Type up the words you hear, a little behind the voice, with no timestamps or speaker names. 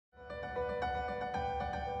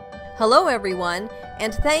Hello everyone,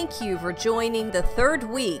 and thank you for joining the third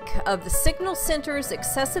week of the Signal Center's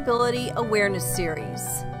Accessibility Awareness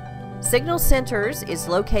Series. Signal Centers is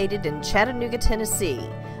located in Chattanooga, Tennessee,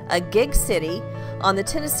 a gig city on the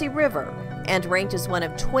Tennessee River, and ranked as one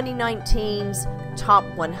of 2019's top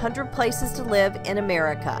 100 places to live in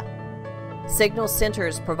America. Signal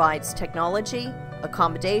Centers provides technology,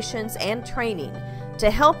 accommodations, and training to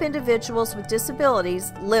help individuals with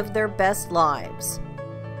disabilities live their best lives.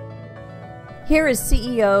 Here is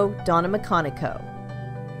CEO Donna McConico.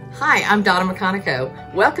 Hi, I'm Donna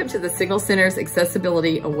McConico. Welcome to the Signal Center's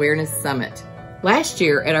Accessibility Awareness Summit. Last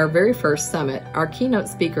year at our very first summit, our keynote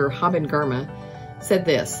speaker, Haben Girma, said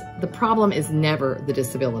this: "The problem is never the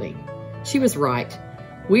disability." She was right.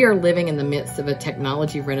 We are living in the midst of a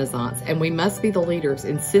technology renaissance, and we must be the leaders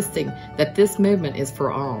insisting that this movement is for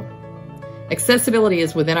all. Accessibility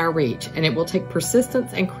is within our reach, and it will take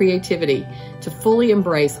persistence and creativity to fully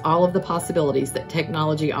embrace all of the possibilities that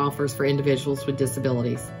technology offers for individuals with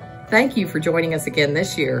disabilities. Thank you for joining us again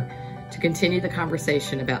this year to continue the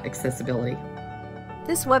conversation about accessibility.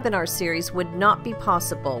 This webinar series would not be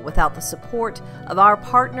possible without the support of our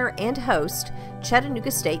partner and host,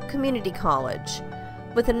 Chattanooga State Community College.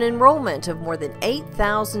 With an enrollment of more than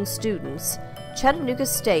 8,000 students, Chattanooga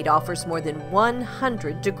State offers more than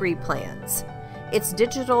 100 degree plans. Its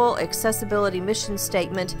digital accessibility mission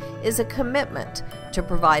statement is a commitment to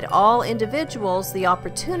provide all individuals the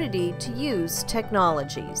opportunity to use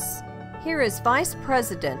technologies. Here is Vice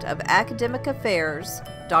President of Academic Affairs,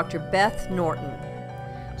 Dr. Beth Norton.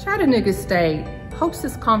 Chattanooga State hopes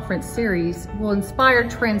this conference series will inspire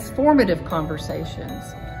transformative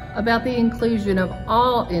conversations about the inclusion of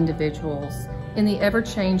all individuals in the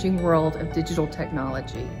ever-changing world of digital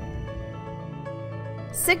technology.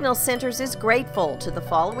 Signal Centers is grateful to the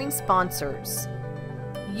following sponsors: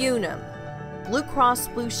 Unum, Blue Cross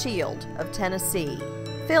Blue Shield of Tennessee,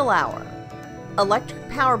 Phil Hour, Electric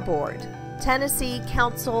Power Board, Tennessee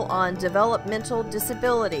Council on Developmental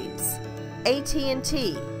Disabilities,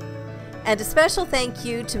 AT&T, and a special thank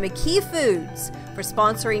you to McKee Foods for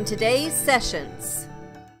sponsoring today's sessions.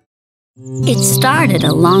 It started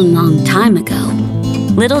a long, long time ago.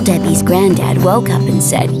 Little Debbie's granddad woke up and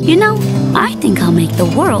said, "You know, I think I'll make the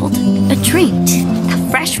world a treat.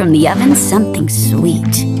 Fresh from the oven, something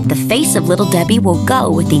sweet. The face of Little Debbie will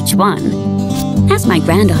go with each one." As my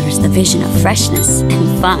granddaughter's the vision of freshness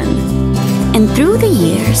and fun. And through the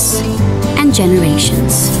years and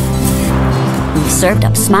generations, we've served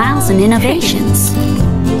up smiles and innovations.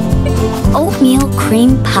 Oatmeal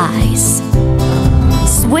cream pies,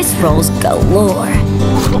 Swiss rolls galore,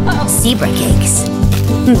 zebra cakes,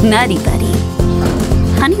 Nutty Buddy,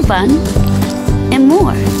 honey bun, and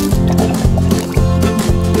more.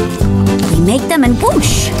 We make them and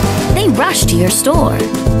whoosh, they rush to your store.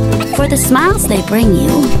 For the smiles they bring you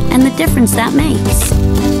and the difference that makes.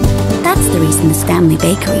 That's the reason the Stanley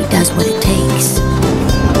Bakery does what it takes.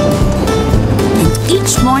 And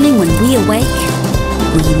each morning when we awake,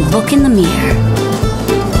 we look in the mirror.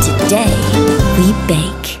 Today, we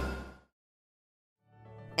bake.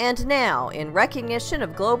 And now, in recognition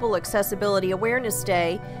of Global Accessibility Awareness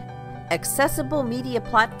Day, accessible media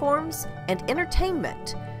platforms and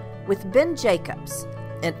entertainment with Ben Jacobs,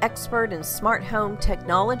 an expert in smart home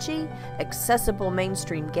technology, accessible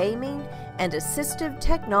mainstream gaming, and assistive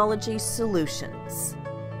technology solutions.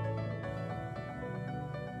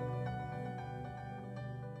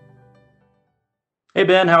 Hey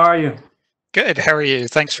Ben, how are you? Good, how are you?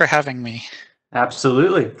 Thanks for having me.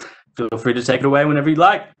 Absolutely. Feel free to take it away whenever you'd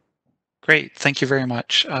like. Great, thank you very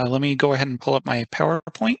much. Let me go ahead and pull up my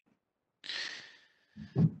PowerPoint.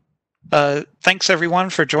 Thanks everyone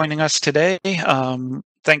for joining us today.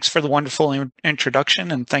 Thanks for the wonderful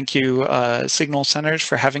introduction, and thank you Signal Centers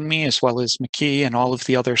for having me, as well as McKee and all of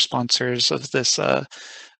the other sponsors of this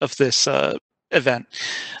event.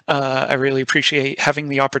 I really appreciate having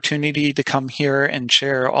the opportunity to come here and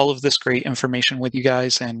share all of this great information with you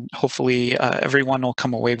guys, and hopefully everyone will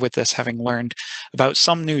come away with this having learned about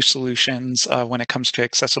some new solutions when it comes to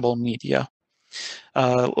accessible media.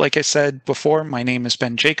 Like I said before, my name is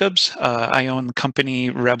Ben Jacobs. I own the company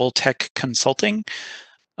Rebel Tech Consulting.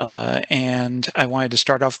 And I wanted to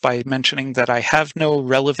start off by mentioning that I have no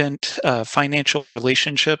relevant financial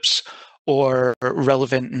relationships or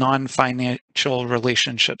relevant non-financial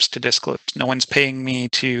relationships to disclose. No one's paying me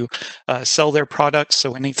to sell their products,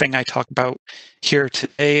 so anything I talk about here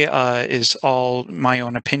today is all my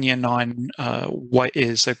own opinion on what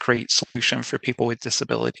is a great solution for people with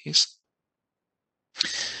disabilities.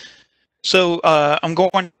 So I'm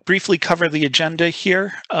going to briefly cover the agenda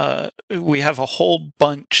here. We have a whole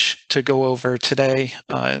bunch to go over today.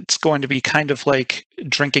 It's going to be kind of like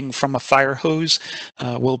drinking from a fire hose.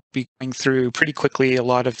 We'll be going through pretty quickly a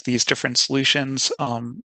lot of these different solutions,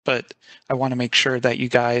 but I want to make sure that you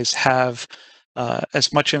guys have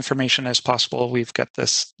as much information as possible. We've got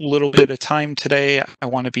this little bit of time today. I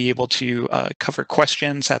want to be able to cover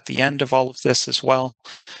questions at the end of all of this as well.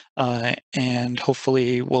 And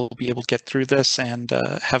hopefully we'll be able to get through this and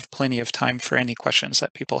have plenty of time for any questions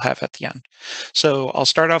that people have at the end. So I'll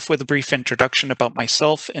start off with a brief introduction about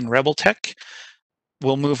myself and Rebel Tech.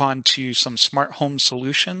 We'll move on to some smart home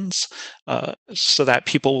solutions so that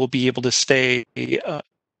people will be able to stay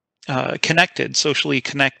connected, socially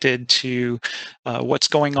connected to what's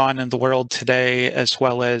going on in the world today, as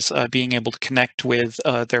well as being able to connect with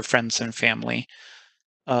their friends and family.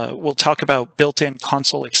 We'll talk about built-in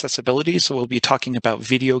console accessibility. So we'll be talking about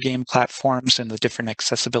video game platforms and the different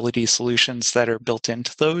accessibility solutions that are built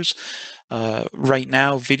into those. Right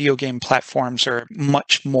now, video game platforms are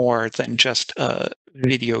much more than just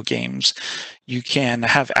video games. You can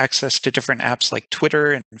have access to different apps like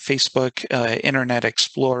Twitter and Facebook, Internet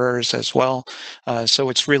Explorers as well. So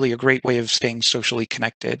it's really a great way of staying socially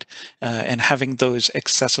connected, and having those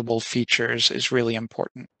accessible features is really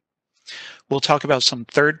important. We'll talk about some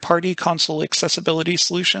third-party console accessibility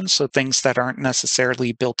solutions, so things that aren't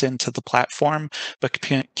necessarily built into the platform, but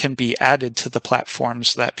can be added to the platform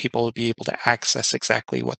so that people will be able to access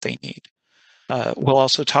exactly what they need. We'll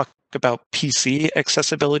also talk about PC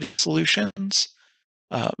accessibility solutions,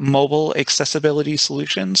 mobile accessibility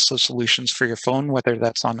solutions, so solutions for your phone, whether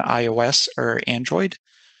that's on iOS or Android.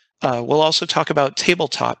 We'll also talk about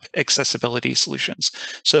tabletop accessibility solutions.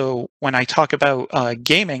 So when I talk about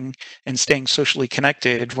gaming and staying socially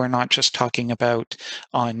connected, we're not just talking about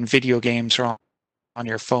on video games or on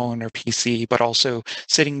your phone or PC, but also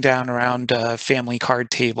sitting down around a family card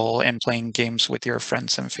table and playing games with your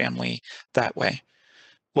friends and family that way.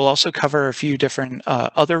 We'll also cover a few different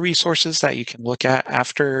other resources that you can look at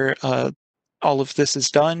after all of this is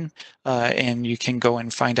done, and you can go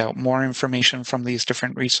and find out more information from these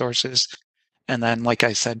different resources. And then, like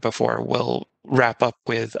I said before, we'll wrap up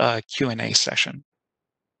with a Q&A session.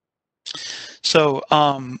 So,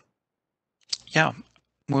 yeah,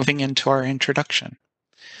 moving into our introduction.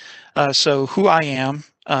 So who I am,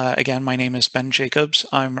 again, my name is Ben Jacobs.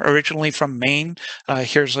 I'm originally from Maine.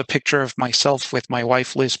 Here's a picture of myself with my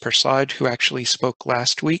wife, Liz Persad, who actually spoke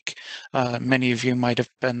last week. Many of you might have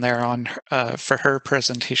been there on for her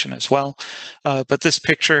presentation as well. But this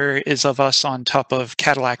picture is of us on top of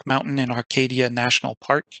Cadillac Mountain in Arcadia National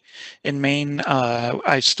Park in Maine.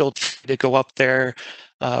 I still try to go up there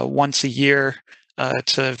once a year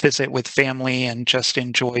to visit with family and just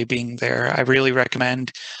enjoy being there. I really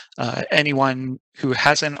recommend anyone who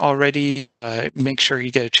hasn't already, make sure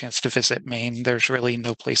you get a chance to visit Maine. There's really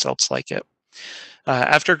no place else like it.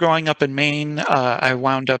 After growing up in Maine, I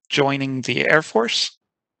wound up joining the Air Force.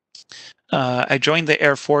 I joined the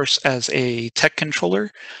Air Force as a tech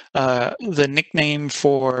controller. The nickname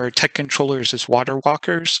for tech controllers is water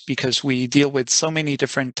walkers because we deal with so many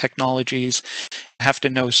different technologies, have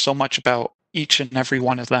to know so much about each and every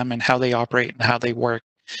one of them and how they operate and how they work.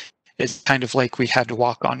 It's kind of like we had to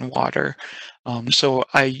walk on water. So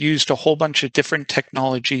I used a whole bunch of different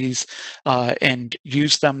technologies and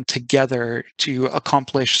used them together to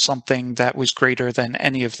accomplish something that was greater than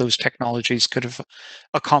any of those technologies could have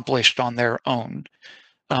accomplished on their own.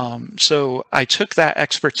 So I took that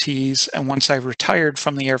expertise, and once I retired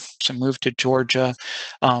from the Air Force and moved to Georgia,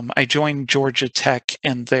 I joined Georgia Tech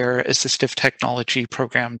and their assistive technology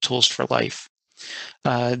program, Tools for Life.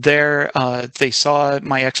 There, they saw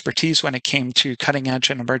my expertise when it came to cutting edge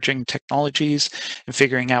and emerging technologies and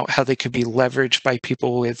figuring out how they could be leveraged by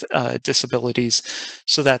people with disabilities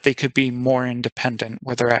so that they could be more independent,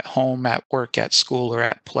 whether at home, at work, at school, or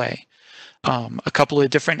at play. A couple of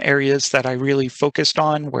different areas that I really focused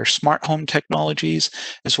on were smart home technologies,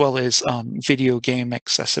 as well as video game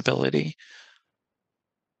accessibility.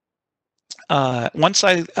 Once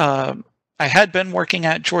I had been working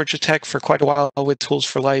at Georgia Tech for quite a while with Tools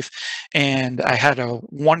for Life, and I had a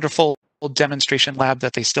wonderful demonstration lab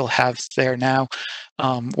that they still have there now,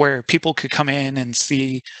 where people could come in and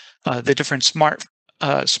see the different smart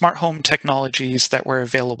home technologies that were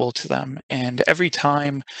available to them. And every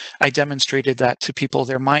time I demonstrated that to people,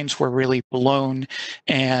 their minds were really blown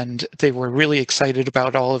and they were really excited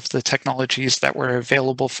about all of the technologies that were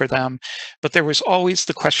available for them. But there was always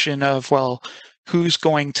the question of, well, who's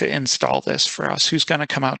going to install this for us? Who's going to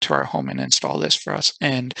come out to our home and install this for us?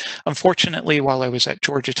 And unfortunately, while I was at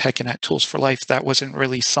Georgia Tech and at Tools for Life, that wasn't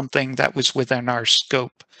really something that was within our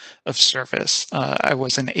scope of service. I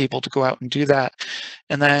wasn't able to go out and do that.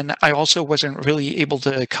 And then I also wasn't really able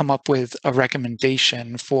to come up with a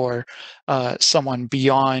recommendation for someone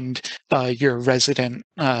beyond your resident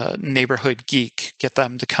neighborhood geek, get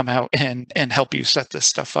them to come out and help you set this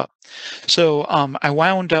stuff up. So I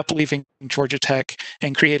wound up leaving Georgia Tech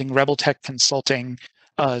and creating Rebel Tech Consulting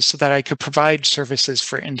so that I could provide services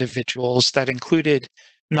for individuals that included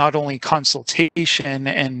not only consultation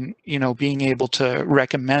and, you know, being able to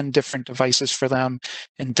recommend different devices for them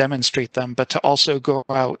and demonstrate them, but to also go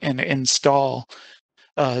out and install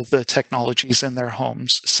the technologies in their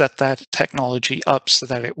homes, set that technology up so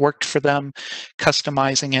that it worked for them,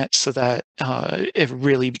 customizing it so that it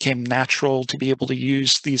really became natural to be able to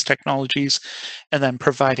use these technologies, and then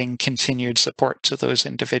providing continued support to those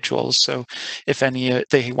individuals. So if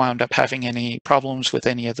they wound up having any problems with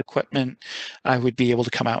any of the equipment, I would be able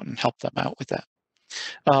to come out and help them out with that.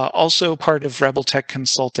 Also part of Rebel Tech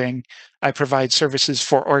Consulting, I provide services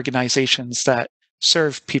for organizations that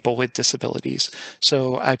serve people with disabilities.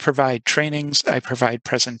 So I provide trainings, I provide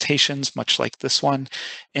presentations, much like this one,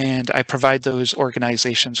 and I provide those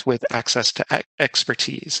organizations with access to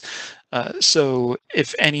expertise. So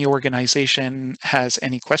if any organization has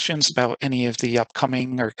any questions about any of the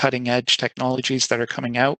upcoming or cutting edge technologies that are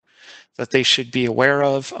coming out that they should be aware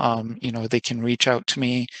of, you know, they can reach out to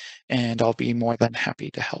me and I'll be more than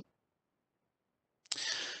happy to help.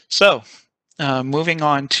 So moving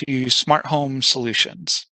on to smart home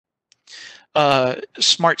solutions.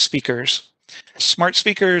 Smart speakers. Smart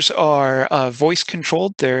speakers are voice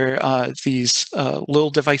controlled. They're these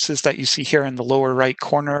little devices that you see here in the lower right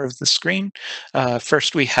corner of the screen.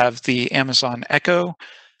 First, we have the Amazon Echo,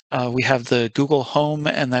 we have the Google Home,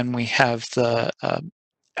 and then we have the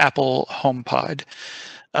Apple HomePod.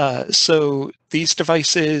 So these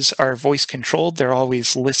devices are voice controlled. They're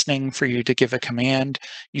always listening for you to give a command.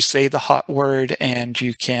 You say the hot word and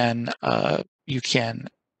you can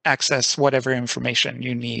access whatever information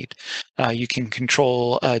you need. You can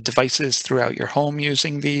control devices throughout your home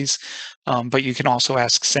using these, but you can also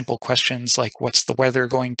ask simple questions like, what's the weather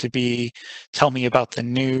going to be? Tell me about the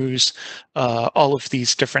news. All of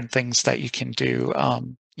these different things that you can do.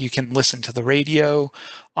 You can listen to the radio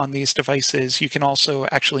on these devices. You can also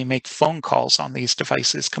actually make phone calls on these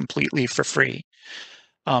devices completely for free.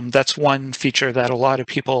 That's one feature that a lot of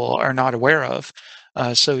people are not aware of.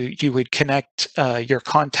 So you would connect your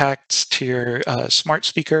contacts to your smart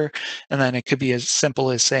speaker, and then it could be as simple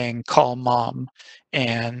as saying, call mom,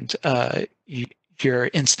 and you're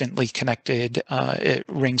instantly connected. It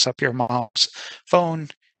rings up your mom's phone,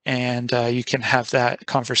 and you can have that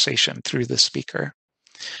conversation through the speaker.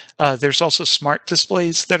 There's also smart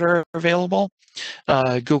displays that are available.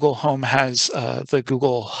 Google Home has the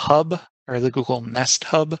Google Hub, or the Google Nest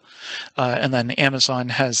Hub, and then Amazon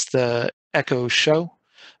has the Echo Show.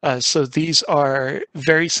 So these are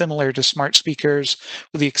very similar to smart speakers,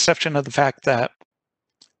 with the exception of the fact that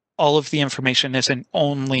all of the information isn't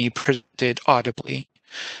only presented audibly.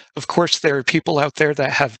 Of course, there are people out there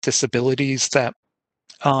that have disabilities that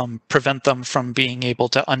prevent them from being able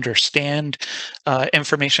to understand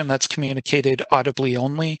information that's communicated audibly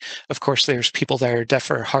only. Of course, there's people that are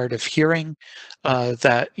deaf or hard of hearing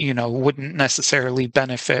that, you know, wouldn't necessarily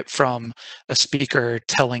benefit from a speaker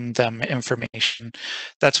telling them information.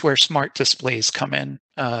 That's where smart displays come in.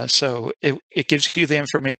 So it gives you the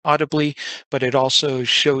information audibly, but it also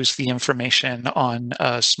shows the information on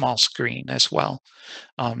a small screen as well.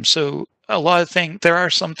 So a lot of things, there are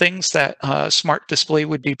some things that smart display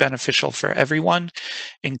would be beneficial for everyone,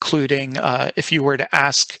 including if you were to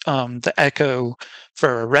ask the Echo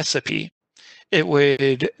for a recipe, it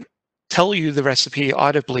would tell you the recipe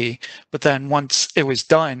audibly, but then once it was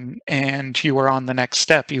done and you were on the next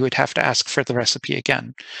step, you would have to ask for the recipe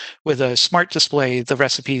again. With a smart display, the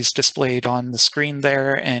recipe is displayed on the screen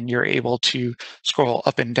there, and you're able to scroll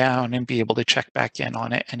up and down and be able to check back in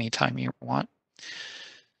on it anytime you want.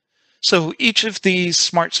 So each of these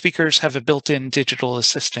smart speakers have a built-in digital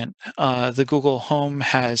assistant. The Google Home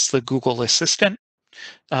has the Google Assistant.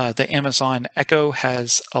 The Amazon Echo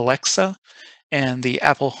has Alexa, and the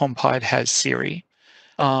Apple HomePod has Siri.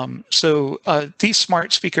 So these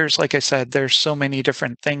smart speakers, like I said, there's so many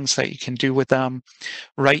different things that you can do with them.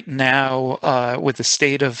 Right now, with the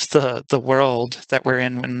state of the world that we're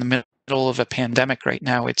in the middle middle of a pandemic right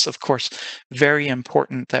now, it's of course very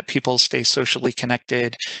important that people stay socially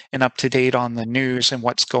connected and up to date on the news and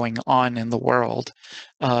what's going on in the world.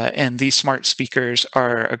 And these smart speakers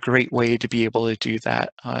are a great way to be able to do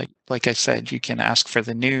that. Like I said, you can ask for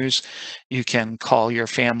the news, you can call your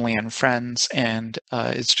family and friends, and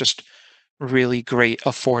it's just a really great,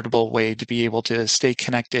 affordable way to be able to stay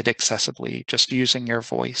connected accessibly, just using your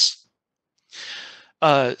voice.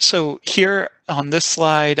 So here on this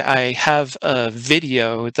slide, I have a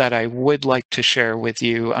video that I would like to share with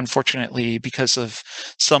you. Unfortunately, because of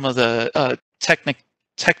some of the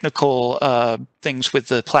technical things with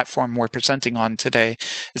the platform we're presenting on today,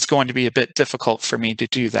 it's going to be a bit difficult for me to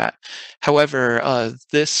do that. However,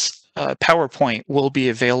 this PowerPoint will be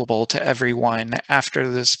available to everyone after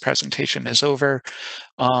this presentation is over,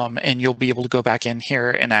 and you'll be able to go back in here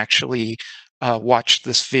and actually watch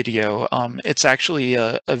this video. It's actually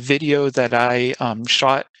a video that I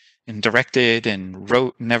shot and directed and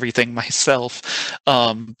wrote and everything myself.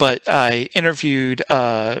 But I interviewed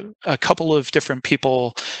a couple of different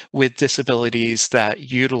people with disabilities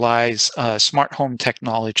that utilize smart home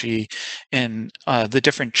technology and the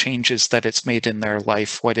different changes that it's made in their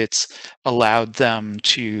life, what it's allowed them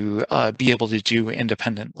to be able to do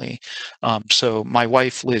independently. So my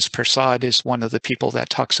wife, Liz Persad, is one of the people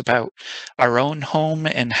that talks about our own home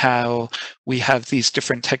and how we have these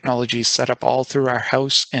different technologies set up all through our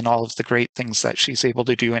house and all of the great things that she's able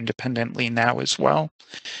to do independently now as well.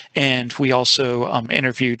 And we also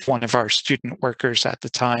interviewed one of our student workers at the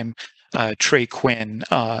time, Trey Quinn,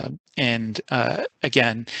 and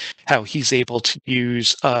again, how he's able to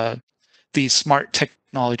use these smart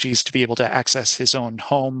technologies to be able to access his own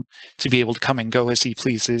home, to be able to come and go as he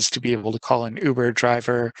pleases, to be able to call an Uber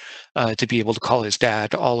driver, to be able to call his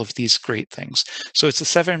dad, all of these great things. So it's a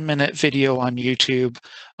 7-minute video on YouTube.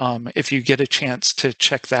 If you get a chance to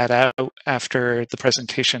check that out after the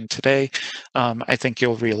presentation today, I think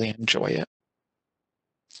you'll really enjoy it.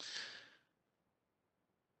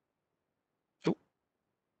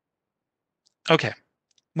 Okay,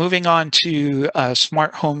 moving on to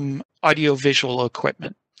smart home audiovisual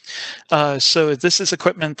equipment. So this is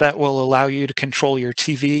equipment that will allow you to control your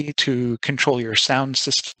TV, to control your sound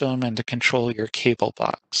system, and to control your cable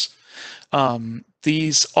box.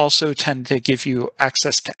 These also tend to give you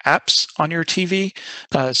access to apps on your TV,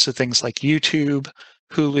 so things like YouTube,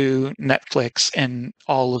 Hulu, Netflix, and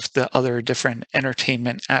all of the other different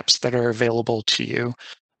entertainment apps that are available to you.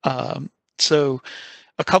 So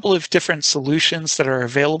a couple of different solutions that are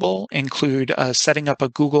available include setting up a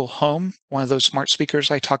Google Home, one of those smart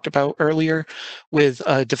speakers I talked about earlier, with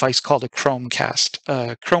a device called a Chromecast.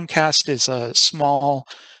 Chromecast is a small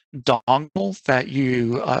dongle that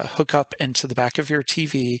you hook up into the back of your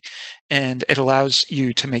TV, and it allows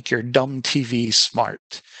you to make your dumb TV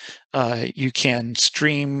smart. You can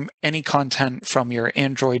stream any content from your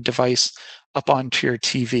Android device up onto your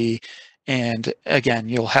TV. And again,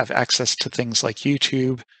 you'll have access to things like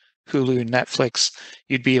YouTube, Hulu, Netflix.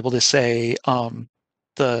 You'd be able to say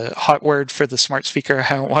the hot word for the smart speaker.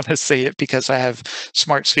 I don't want to say it because I have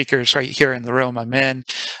smart speakers right here in the room I'm in.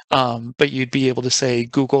 But you'd be able to say,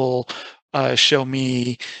 Google, show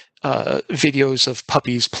me videos of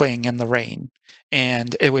puppies playing in the rain.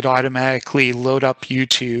 And it would automatically load up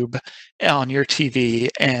YouTube on your TV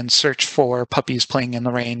and search for puppies playing in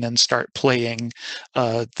the rain and start playing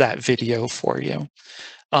that video for you.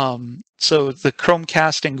 So the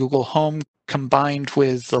Chromecast and Google Home combined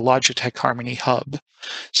with the Logitech Harmony Hub.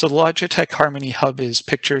 So the Logitech Harmony Hub is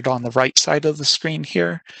pictured on the right side of the screen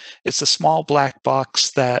here. It's a small black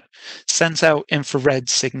box that sends out infrared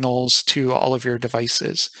signals to all of your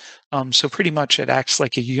devices. So pretty much it acts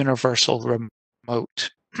like a universal remote.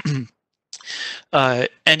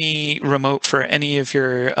 Any remote for any of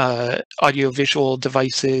your audiovisual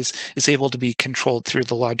devices is able to be controlled through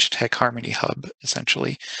the Logitech Harmony Hub,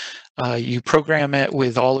 essentially. You program it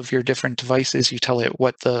with all of your different devices. You tell it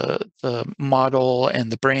what the model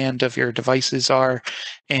and the brand of your devices are,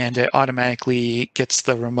 and it automatically gets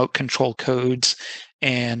the remote control codes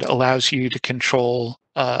and allows you to control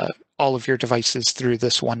all of your devices through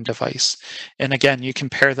this one device. And again, you can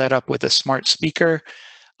pair that up with a smart speaker,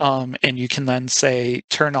 and you can then say,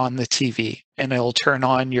 turn on the TV, and it'll turn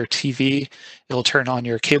on your TV, it'll turn on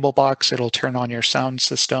your cable box, it'll turn on your sound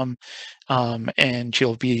system, and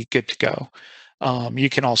you'll be good to go. You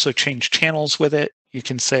can also change channels with it. You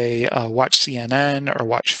can say, watch CNN or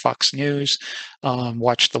watch Fox News,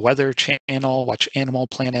 watch the Weather Channel, watch Animal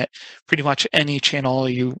Planet. Pretty much any channel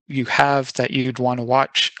you have that you'd want to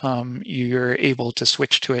watch, you're able to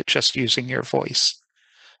switch to it just using your voice.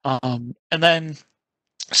 And then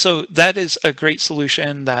So that is a great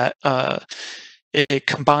solution that it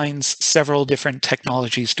combines several different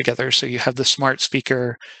technologies together. So you have the smart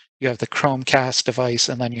speaker, you have the Chromecast device,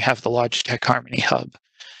 and then you have the Logitech Harmony Hub.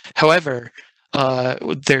 However,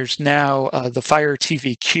 there's now the Fire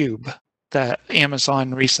TV Cube that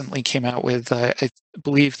Amazon recently came out with. I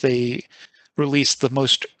believe they released the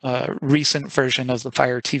most recent version of the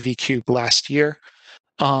Fire TV Cube last year.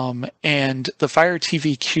 And the Fire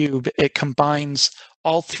TV Cube, it combines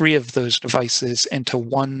all three of those devices into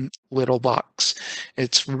one little box.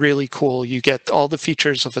 It's really cool. You get all the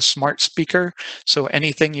features of a smart speaker. So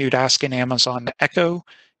anything you'd ask in Amazon Echo,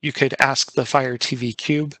 you could ask the Fire TV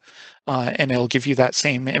Cube, and it'll give you that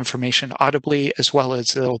same information audibly, as well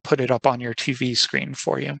as it'll put it up on your TV screen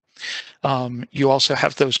for you. You also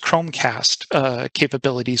have those Chromecast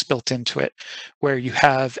capabilities built into it, where you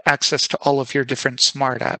have access to all of your different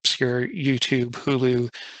smart apps, your YouTube, Hulu,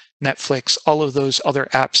 Netflix, all of those other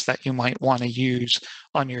apps that you might want to use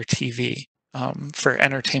on your TV for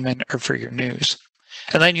entertainment or for your news.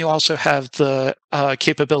 And then you also have the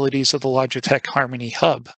capabilities of the Logitech Harmony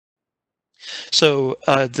Hub. So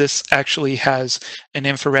this actually has an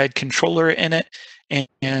infrared controller in it,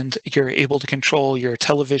 and you're able to control your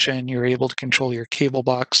television, you're able to control your cable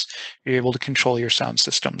box, you're able to control your sound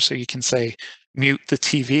system. So you can say mute the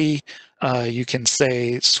TV, you can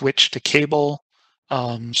say switch to cable,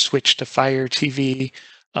 switch to Fire TV,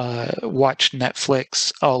 watch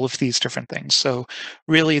Netflix, all of these different things. So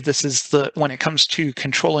really this is when it comes to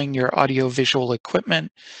controlling your audio visual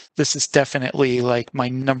equipment, this is definitely like my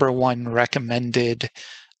 #1 recommended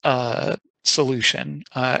solution,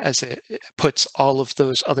 as it puts all of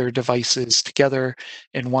those other devices together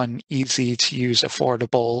in one easy to use,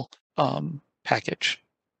 affordable package.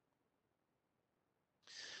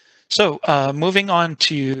 So moving on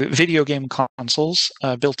to video game consoles,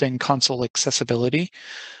 built-in console accessibility.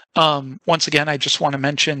 Once again, I just want to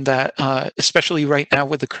mention that, especially right now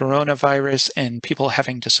with the coronavirus and people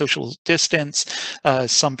having to social distance,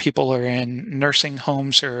 some people are in nursing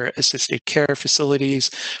homes or assisted care facilities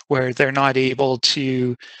where they're not able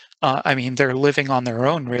to, they're living on their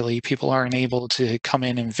own, really. People aren't able to come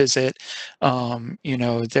in and visit.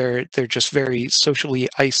 They're just very socially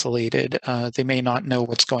isolated. They may not know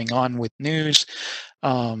what's going on with news.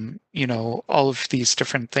 All of these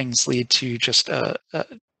different things lead to just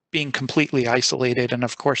being completely isolated. And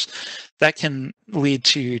of course, that can lead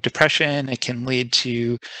to depression. It can lead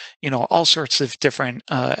to, all sorts of different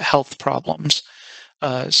health problems.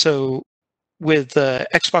 So with the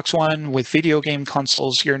Xbox One, with video game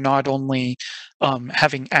consoles, you're not only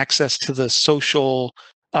having access to the social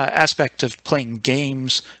aspect of playing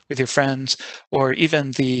games with your friends, or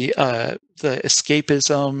even the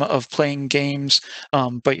escapism of playing games,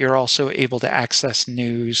 but you're also able to access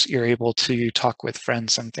news. You're able to talk with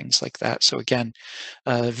friends and things like that. So again,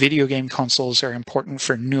 video game consoles are important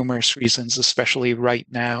for numerous reasons, especially right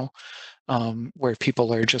now, where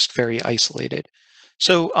people are just very isolated.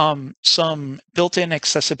 So some built-in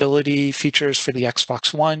accessibility features for the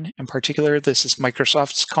Xbox One in particular. This is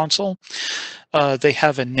Microsoft's console. They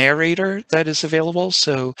have a narrator that is available.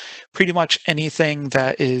 So pretty much anything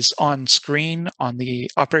that is on screen on the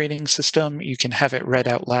operating system, you can have it read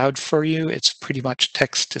out loud for you. It's pretty much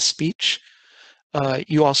text-to-speech.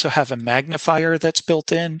 You also have a magnifier that's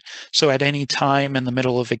built in. So at any time in the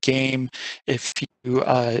middle of a game, if you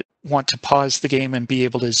want to pause the game and be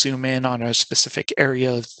able to zoom in on a specific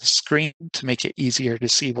area of the screen to make it easier to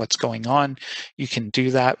see what's going on, you can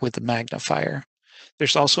do that with the magnifier.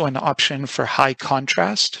 There's also an option for high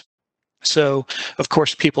contrast. So, of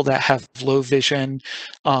course, people that have low vision,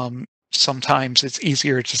 sometimes it's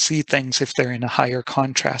easier to see things if they're in a higher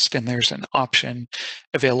contrast, and there's an option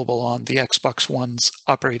available on the Xbox One's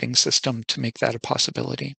operating system to make that a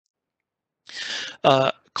possibility.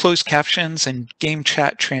 Closed captions and game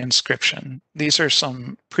chat transcription. These are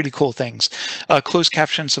some pretty cool things. Closed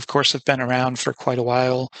captions, of course, have been around for quite a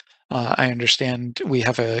while. I understand we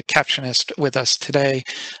have a captionist with us today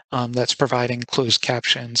that's providing closed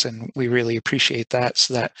captions, and we really appreciate that,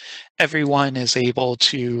 so that everyone is able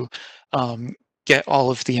to get all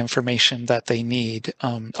of the information that they need,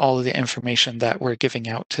 all of the information that we're giving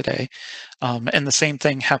out today. And the same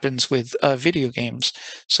thing happens with video games.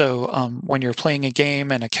 So when you're playing a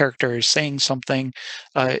game and a character is saying something,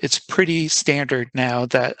 it's pretty standard now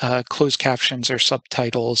that closed captions or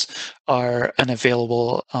subtitles are an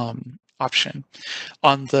available option.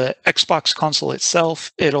 On the Xbox console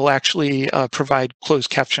itself, it'll actually provide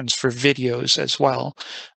closed captions for videos as well.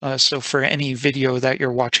 So for any video that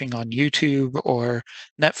you're watching on YouTube or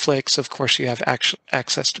Netflix, of course, you have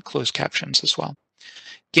access to closed captions as well.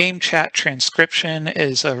 Game chat transcription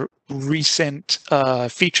is a recent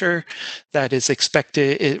feature that is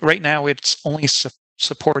expected. Right now, it's only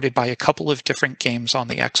supported by a couple of different games on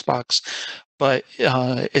the Xbox, but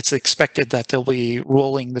it's expected that they'll be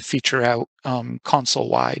rolling the feature out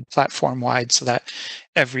console-wide, platform-wide, so that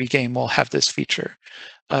every game will have this feature.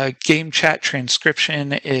 Game chat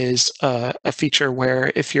transcription is a feature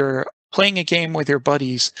where if you're playing a game with your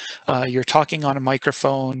buddies, you're talking on a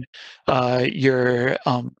microphone, you're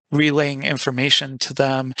relaying information to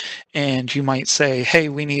them, and you might say, hey,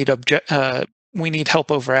 we need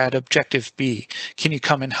help over at Objective B. Can you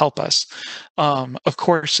come and help us? Of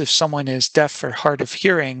course, if someone is deaf or hard of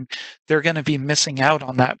hearing, they're going to be missing out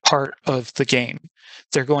on that part of the game.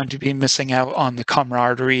 They're going to be missing out on the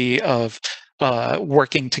camaraderie of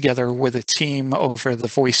working together with a team over the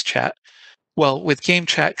voice chat. Well, with game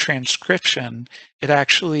chat transcription, it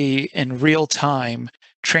actually in real time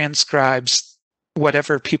transcribes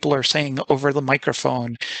whatever people are saying over the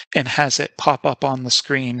microphone and has it pop up on the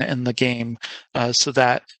screen in the game so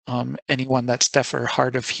that anyone that's deaf or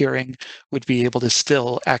hard of hearing would be able to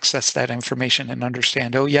still access that information and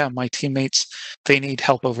understand, oh yeah, my teammates, they need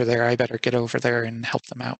help over there. I better get over there and help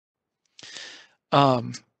them out.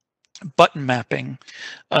 Button mapping.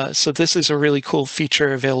 So this is a really cool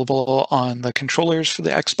feature available on the controllers for the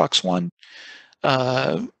Xbox One.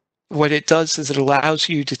 What it does is it allows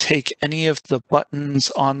you to take any of the buttons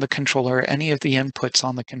on the controller, any of the inputs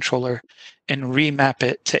on the controller, and remap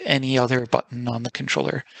it to any other button on the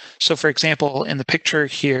controller. So for example, in the picture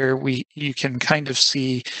here, you can kind of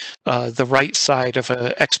see the right side of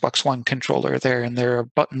a Xbox One controller there, and there are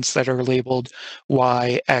buttons that are labeled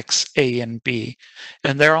Y, X, A, and B.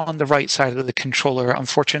 And they're on the right side of the controller.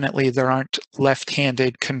 Unfortunately, there aren't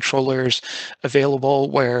left-handed controllers available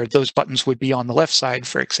where those buttons would be on the left side,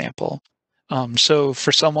 for example. So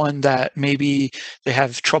for someone that maybe they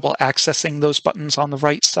have trouble accessing those buttons on the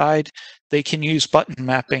right side, they can use button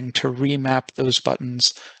mapping to remap those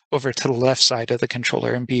buttons over to the left side of the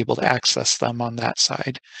controller and be able to access them on that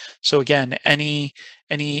side. So again, any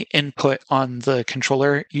input on the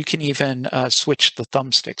controller, you can even switch the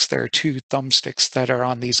thumbsticks. There are 2 thumbsticks that are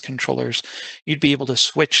on these controllers. You'd be able to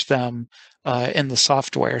switch them in the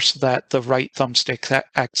software so that the right thumbstick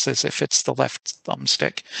acts as if it's the left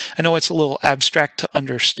thumbstick. I know it's a little abstract to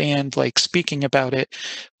understand, like speaking about it,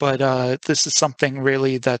 but this is something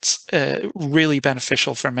really that's really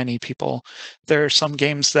beneficial for many people. There are some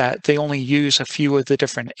games that they only use a few of the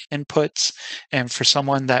different inputs, and for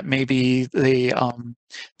someone that maybe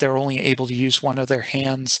they're only able to use one of their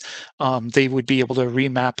hands, they would be able to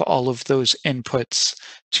remap all of those inputs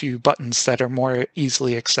to buttons that are more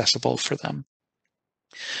easily accessible for them.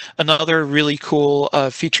 Another really cool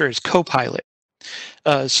feature is Copilot.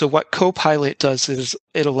 So what Copilot does is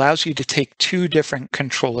it allows you to take 2 different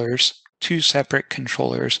controllers, 2 separate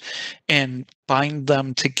controllers, and bind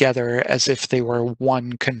them together as if they were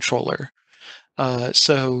one controller.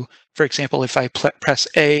 So, for example, if I press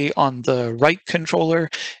A on the right controller,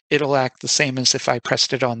 it'll act the same as if I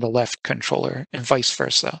pressed it on the left controller, and vice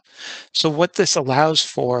versa. So what this allows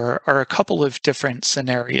for are a couple of different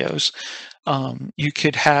scenarios. You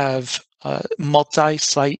could have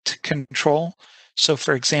multi-site control. So,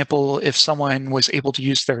 for example, if someone was able to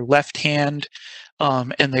use their left hand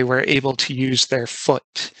and they were able to use their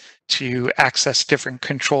foot to access different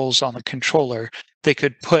controls on the controller, they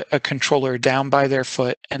could put a controller down by their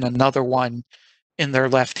foot and another one in their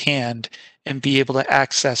left hand and be able to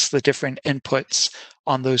access the different inputs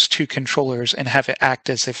on those 2 controllers and have it act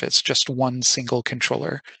as if it's just one single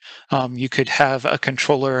controller. You could have a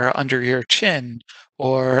controller under your chin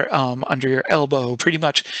or under your elbow, pretty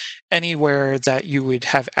much anywhere that you would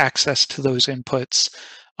have access to those inputs.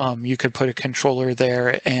 You could put a controller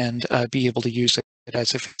there and be able to use it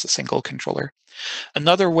as if it's a single controller.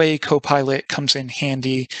 Another way Copilot comes in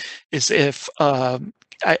handy is if I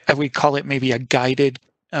would call it maybe a guided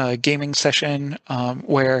gaming session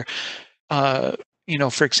where,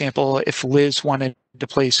 for example, if Liz wanted to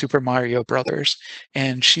play Super Mario Brothers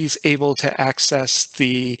and she's able to access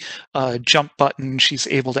the jump button, she's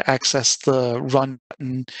able to access the run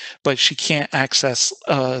button, but she can't access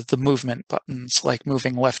the movement buttons like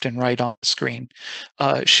moving left and right on the screen.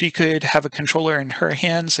 She could have a controller in her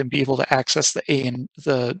hands and be able to access the A and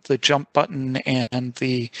the jump button and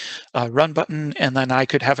the run button, and then I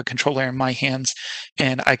could have a controller in my hands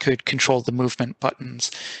and I could control the movement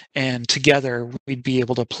buttons, and together we'd be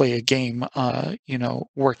able to play a game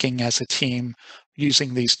working as a team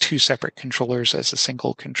using these 2 separate controllers as a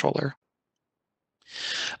single controller.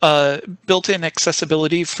 Built-in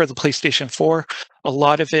accessibility for the PlayStation 4, a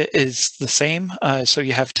lot of it is the same. So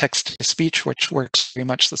you have text-to-speech, which works very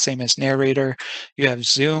much the same as narrator. You have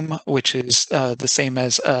zoom, which is the same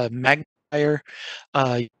as magnifier.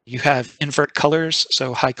 You have invert colors,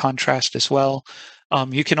 so high contrast as well.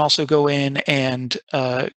 You can also go in and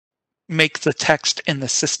make the text in the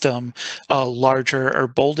system larger or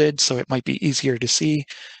bolded, so it might be easier to see.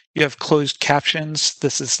 You have closed captions.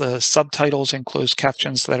 This is the subtitles and closed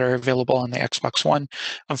captions that are available on the Xbox One.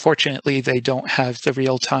 Unfortunately, they don't have the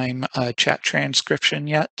real-time chat transcription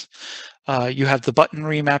yet. You have the button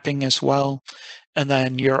remapping as well. And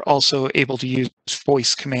then you're also able to use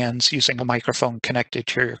voice commands using a microphone connected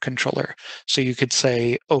to your controller. So you could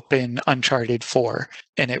say, open Uncharted 4,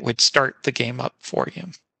 and it would start the game up for you.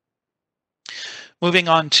 Moving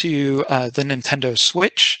on to the Nintendo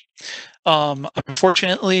Switch.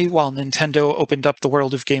 Unfortunately, while Nintendo opened up the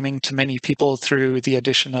world of gaming to many people through the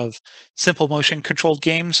addition of simple motion controlled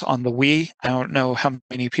games on the Wii, I don't know how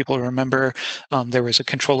many people remember, there was a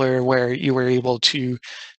controller where you were able to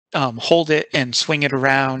hold it and swing it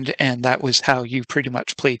around, and that was how you pretty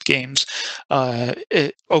much played games.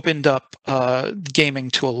 It opened up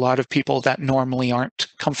gaming to a lot of people that normally aren't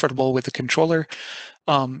comfortable with the controller.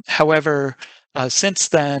 However, since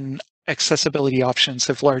then, accessibility options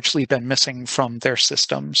have largely been missing from their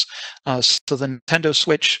systems. So the Nintendo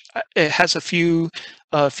Switch, it has a few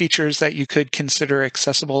features that you could consider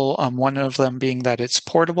accessible. One of them being that it's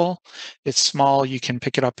portable. It's small. You can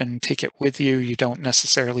pick it up and take it with you. You don't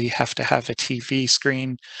necessarily have to have a TV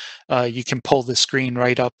screen. You can pull the screen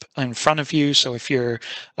right up in front of you. So if you're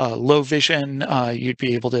low vision, you'd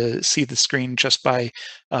be able to see the screen just by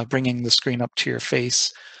bringing the screen up to your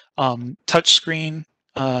face. Touchscreen.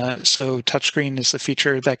 So touchscreen is a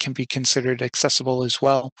feature that can be considered accessible as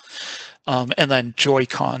well. And then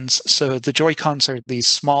Joy-Cons. So the Joy-Cons are these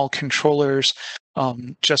small controllers.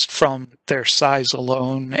 Just from their size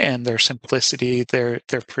alone and their simplicity, they're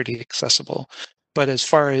pretty accessible. But as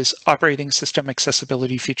far as operating system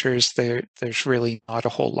accessibility features, there's really not a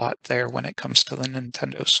whole lot there when it comes to the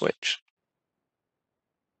Nintendo Switch.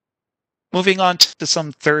 Moving on to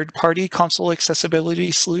some third-party console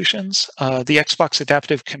accessibility solutions. The Xbox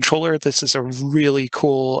Adaptive Controller, this is a really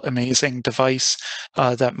cool, amazing device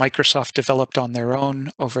that Microsoft developed on their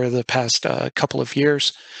own over the past couple of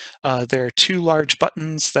years. There are two large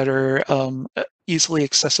buttons that are easily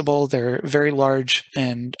accessible. They're very large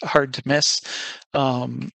and hard to miss.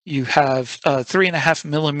 You have 3.5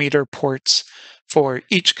 millimeter ports for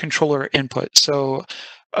each controller input. So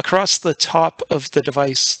across the top of the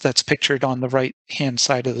device that's pictured on the right-hand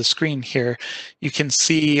side of the screen here, you can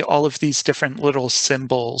see all of these different little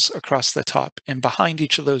symbols across the top. And behind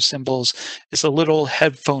each of those symbols is a little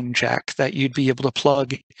headphone jack that you'd be able to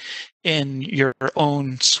plug in your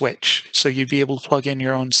own switch. So you'd be able to plug in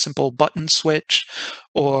your own simple button switch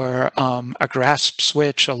or a grasp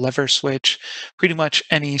switch, a lever switch, pretty much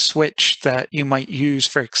any switch that you might use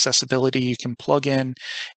for accessibility you can plug in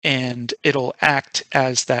and it'll act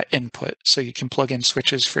as that input. So you can plug in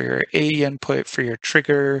switches for your A input, for your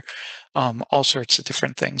trigger, all sorts of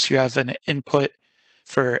different things. You have an input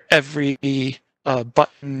for every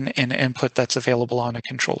button and input that's available on a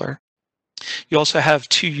controller. You also have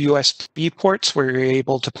two USB ports where you're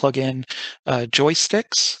able to plug in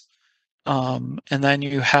joysticks. And then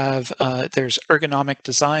you have, there's ergonomic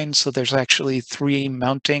design. So there's actually 3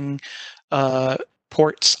 mounting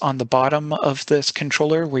ports on the bottom of this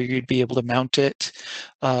controller where you'd be able to mount it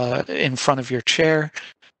in front of your chair.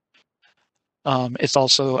 It's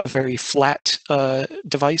also a very flat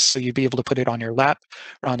device, so you'd be able to put it on your lap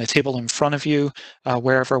or on a table in front of you,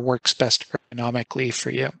 wherever works best ergonomically for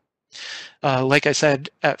you. Like I said,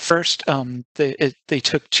 at first, they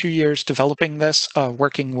took 2 years developing this,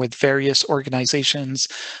 working with various organizations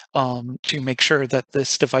to make sure that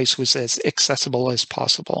this device was as accessible as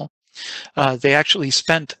possible. They actually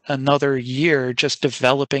spent another year just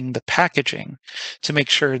developing the packaging to make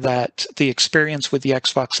sure that the experience with the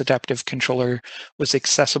Xbox Adaptive Controller was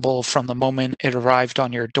accessible from the moment it arrived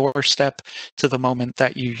on your doorstep to the moment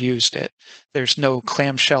that you used it. There's no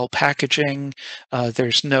clamshell packaging.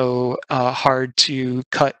 There's no hard to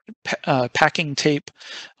cut packing tape.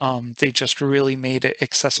 They just really made it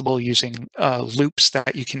accessible using loops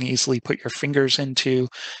that you can easily put your fingers into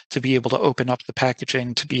to be able to open up the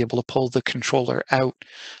packaging, to be able to pull the controller out.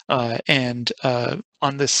 And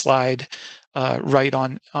on this slide, right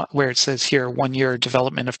on where it says here, 1 year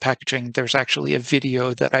development of packaging, there's actually a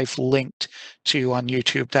video that I've linked to on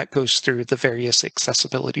YouTube that goes through the various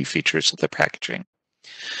accessibility features of the packaging.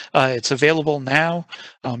 It's available now.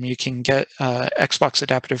 You can get Xbox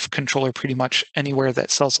Adaptive Controller pretty much anywhere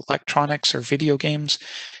that sells electronics or video games.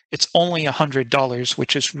 It's only $100,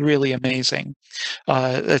 which is really amazing.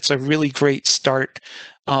 It's a really great start.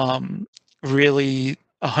 Really,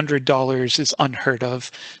 $100 is unheard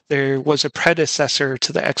of. There was a predecessor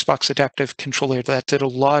to the Xbox Adaptive Controller that did a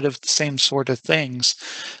lot of the same sort of things,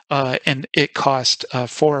 and it cost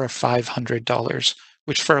 $400 or $500,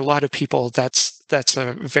 which for a lot of people, that's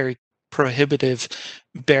a very prohibitive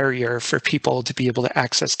barrier for people to be able to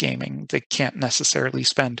access gaming. They can't necessarily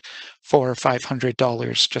spend $400 or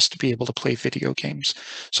 $500 just to be able to play video games.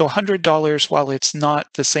 So $100, while it's not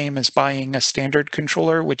the same as buying a standard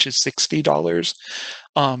controller, which is $60,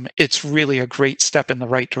 it's really a great step in the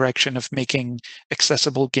right direction of making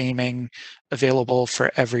accessible gaming available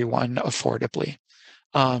for everyone affordably.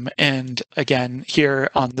 And again, here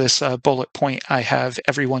on this bullet point, I have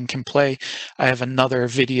everyone can play. I have another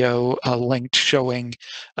video linked showing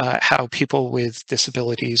how people with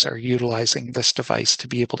disabilities are utilizing this device to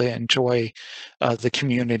be able to enjoy the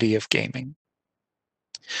community of gaming.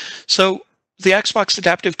 So the Xbox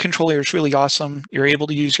Adaptive Controller is really awesome. You're able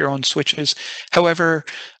to use your own switches. However,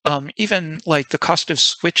 even like the cost of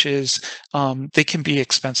switches, they can be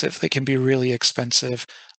expensive. They can be really expensive.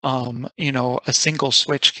 You know, a single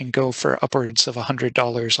switch can go for upwards of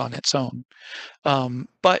 $100 on its own.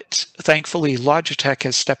 But thankfully, Logitech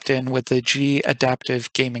has stepped in with the G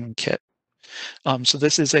Adaptive Gaming Kit. So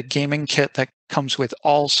this is a gaming kit that comes with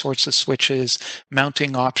all sorts of switches,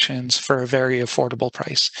 mounting options for a very affordable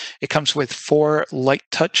price. It comes with 4 light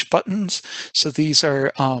touch buttons. So these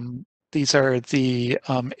are the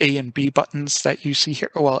A and B buttons that you see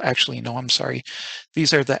here. Well, actually, no, I'm sorry.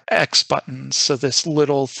 These are the X buttons. So this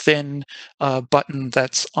little thin button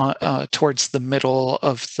that's towards the middle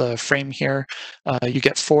of the frame here. You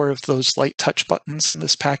get 4 of those light touch buttons in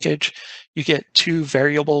this package. You get 2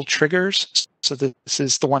 variable triggers. So this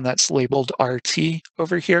is the one that's labeled RT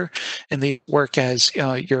over here, and they work as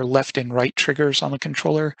your left and right triggers on the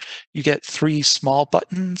controller. You get 3 small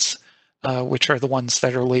buttons, which are the ones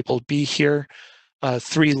that are labeled B here,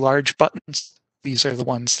 3 large buttons. These are the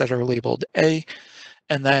ones that are labeled A.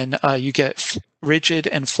 And then you get rigid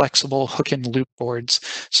and flexible hook and loop boards.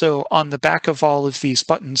 So on the back of all of these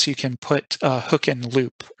buttons, you can put hook and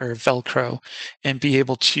loop or Velcro and be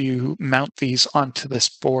able to mount these onto this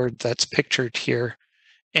board that's pictured here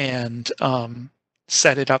and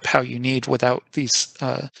set it up how you need without these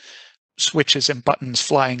switches and buttons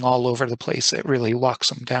flying all over the place. It really locks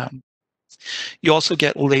them down. You also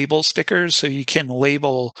get label stickers, so you can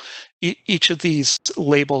label each of these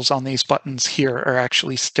labels on these buttons here are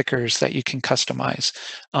actually stickers that you can customize.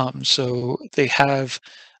 So they have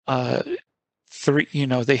 3,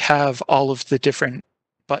 they have all of the different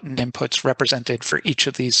button inputs represented for each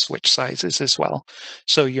of these switch sizes as well.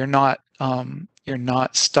 So you're not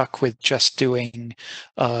stuck with just doing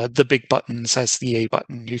the big buttons as the A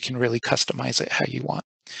button. You can really customize it how you want.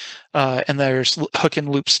 And there's hook and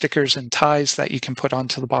loop stickers and ties that you can put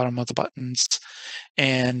onto the bottom of the buttons.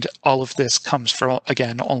 And all of this comes for,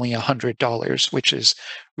 again, only $100, which is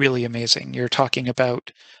really amazing. You're talking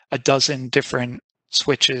about a dozen different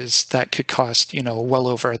switches that could cost, well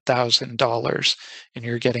over $1,000, and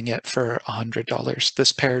you're getting it for $100.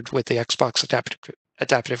 This paired with the Xbox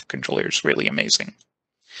Adaptive Controller is really amazing.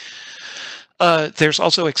 There's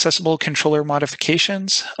also accessible controller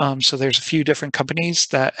modifications. So there's a few different companies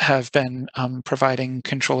that have been providing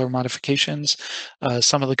controller modifications.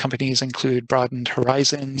 Some of the companies include Broadened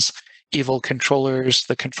Horizons, Evil Controllers,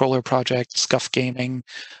 The Controller Project, Scuff Gaming,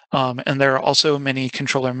 and there are also many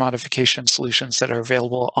controller modification solutions that are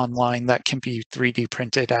available online that can be 3D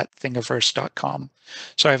printed at Thingiverse.com.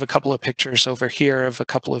 So I have a couple of pictures over here of a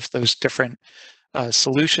couple of those different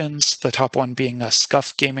solutions, the top one being a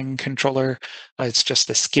Scuff Gaming controller. It's just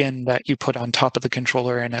a skin that you put on top of the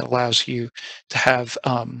controller, and it allows you to have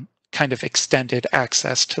kind of extended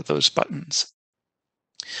access to those buttons.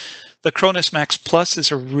 The Cronus Max Plus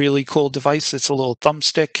is a really cool device. It's a little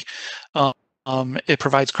thumbstick. It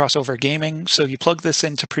provides crossover gaming. So you plug this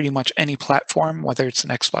into pretty much any platform, whether it's an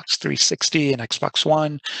Xbox 360, an Xbox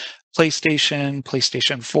One, PlayStation,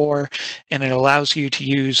 PlayStation 4, and it allows you to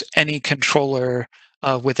use any controller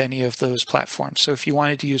with any of those platforms. So if you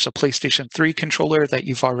wanted to use a PlayStation 3 controller that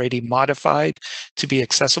you've already modified to be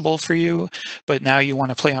accessible for you, but now you want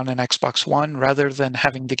to play on an Xbox One, rather than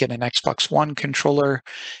having to get an Xbox One controller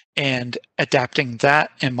and adapting that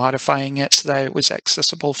and modifying it so that it was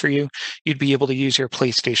accessible for you, you'd be able to use your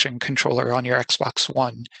PlayStation controller on your Xbox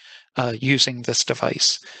One using this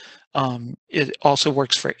device. It also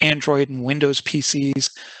works for Android and Windows PCs.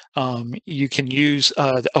 You can use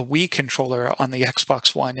a Wii controller on the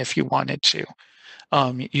Xbox One if you wanted to.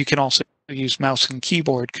 You can also use mouse and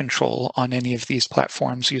keyboard control on any of these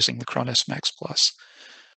platforms using the Cronus Max Plus.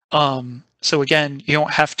 So again, you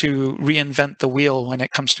don't have to reinvent the wheel when it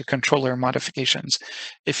comes to controller modifications.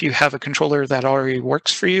 If you have a controller that already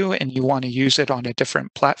works for you and you want to use it on a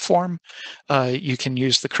different platform, you can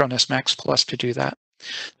use the Cronus Max Plus to do that.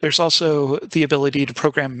 There's also the ability to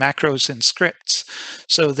program macros and scripts.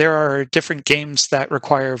 So there are different games that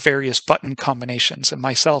require various button combinations. And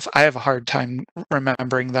myself, I have a hard time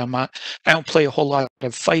remembering them. I don't play a whole lot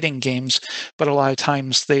of fighting games, but a lot of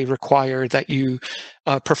times they require that you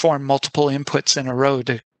perform multiple inputs in a row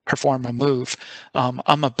to perform a move.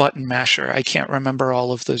 I'm a button masher. I can't remember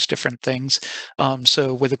all of those different things.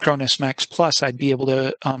 So with the Cronus Max Plus, I'd be able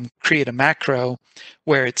to create a macro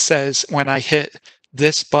where it says when I hit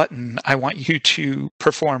this button, I want you to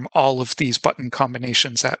perform all of these button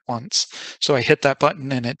combinations at once. So I hit that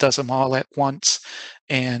button and it does them all at once,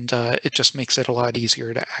 and it just makes it a lot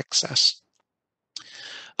easier to access.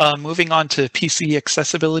 Moving on to PC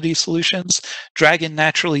accessibility solutions, Dragon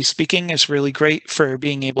Naturally Speaking is really great for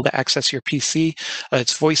being able to access your PC.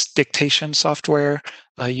 It's voice dictation software.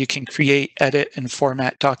 You can create, edit, and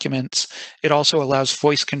format documents. It also allows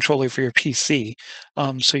voice control over your PC.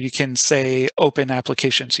 So you can say open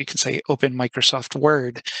applications. You can say open Microsoft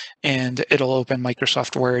Word, and it'll open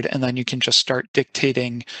Microsoft Word, and then you can just start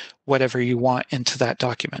dictating whatever you want into that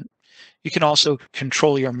document. You can also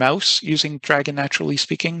control your mouse using Dragon Naturally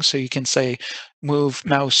Speaking. So you can say move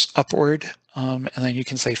mouse upward, and then you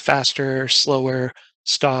can say faster, slower,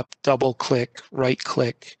 stop, double click, right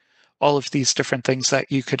click, all of these different things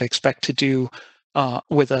that you could expect to do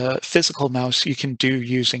with a physical mouse, you can do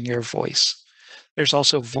using your voice. There's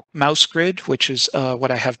also Mouse Grid, which is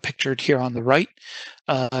what I have pictured here on the right.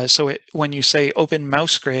 So when you say open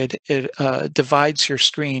Mouse Grid, it divides your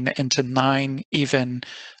screen into 9 even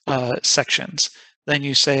sections. Then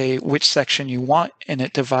you say which section you want, and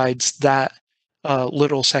it divides that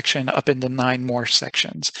little section up into 9 more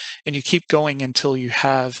sections. And you keep going until you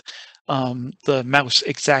have the mouse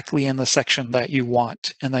exactly in the section that you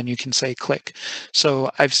want, and then you can say click.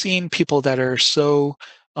 So I've seen people that are so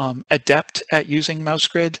adept at using Mouse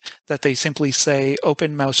Grid that they simply say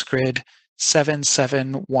open Mouse Grid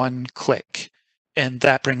 771 click, and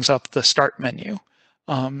that brings up the start menu.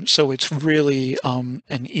 So it's really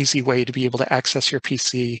an easy way to be able to access your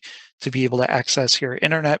PC, to be able to access your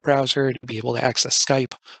internet browser, to be able to access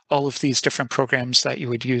Skype, all of these different programs that you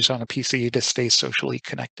would use on a PC to stay socially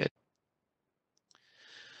connected.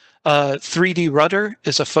 3D Rudder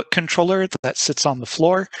is a foot controller that sits on the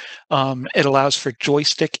floor. It allows for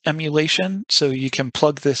joystick emulation, so you can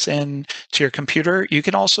plug this in to your computer. You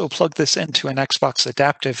can also plug this into an Xbox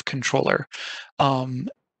adaptive controller.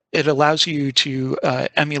 It allows you to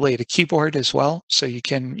emulate a keyboard as well, so you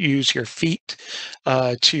can use your feet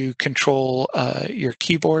to control your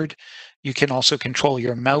keyboard. You can also control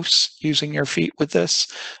your mouse using your feet with this.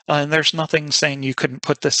 And there's nothing saying you couldn't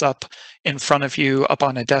put this up in front of you up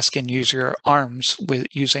on a desk and use your arms with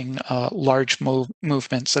using large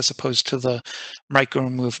movements as opposed to the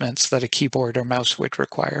micro movements that a keyboard or mouse would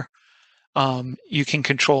require. You can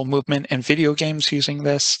control movement in video games using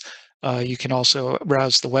this. You can also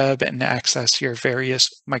browse the web and access your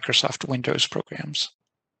various Microsoft Windows programs.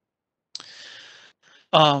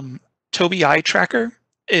 Tobii Eye Tracker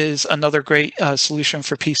is another great solution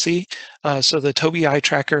for PC. So the Tobii Eye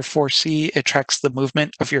Tracker 4C, it tracks the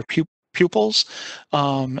movement of your pupils.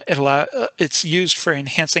 It's used for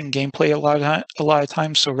enhancing gameplay a lot of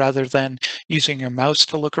times. So rather than using your mouse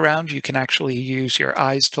to look around, you can actually use your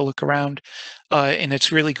eyes to look around. And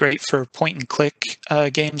it's really great for point and click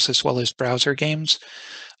games as well as browser games.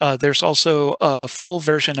 There's also a full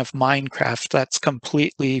version of Minecraft that's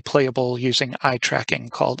completely playable using eye tracking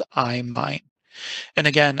called iMine. And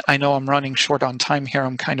again, I know I'm running short on time here.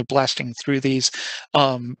 I'm kind of blasting through these,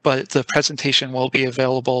 but the presentation will be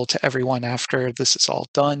available to everyone after this is all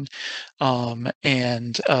done.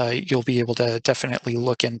 And you'll be able to definitely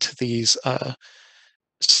look into these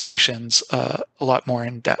sections a lot more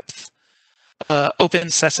in depth.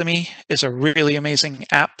 Open Sesame is a really amazing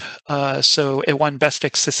app. So it won Best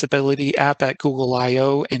Accessibility App at Google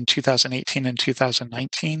I/O in 2018 and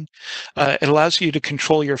 2019. It allows you to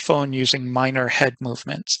control your phone using minor head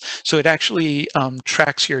movements. So it actually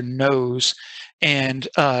tracks your nose, and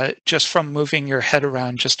just from moving your head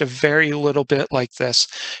around just a very little bit like this,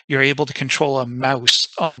 you're able to control a mouse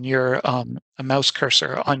on your a mouse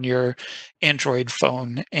cursor on your Android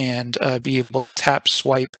phone and be able to tap,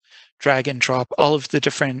 swipe, drag and drop, all of the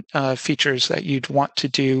different features that you'd want to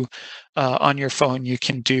do on your phone, you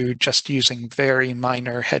can do just using very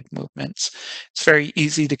minor head movements. It's very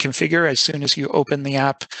easy to configure. As soon as you open the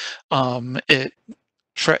app, it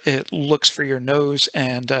looks for your nose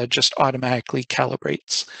and just automatically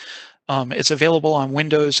calibrates. It's available on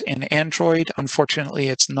Windows and Android. Unfortunately,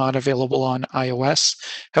 it's not available on iOS.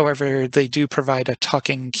 However, they do provide a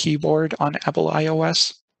talking keyboard on Apple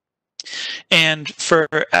iOS. And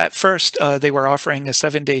at first, they were offering a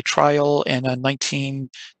 7-day trial and a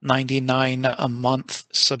 $19.99 a month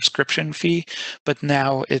subscription fee, but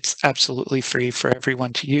now it's absolutely free for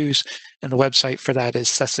everyone to use. And the website for that is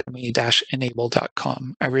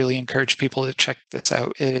sesame-enable.com. I really encourage people to check this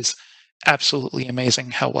out. It is absolutely amazing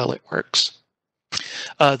how well it works.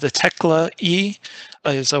 The Tekla E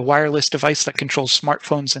is a wireless device that controls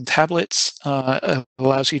smartphones and tablets. It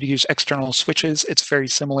allows you to use external switches. It's very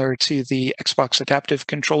similar to the Xbox Adaptive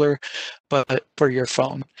Controller, but for your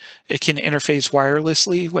phone. It can interface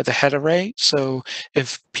wirelessly with a head array. So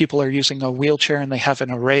if people are using a wheelchair and they have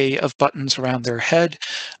an array of buttons around their head,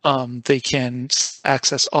 they can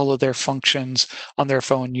access all of their functions on their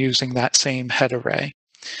phone using that same head array.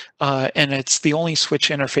 And it's the only switch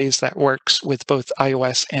interface that works with both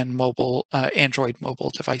iOS and Android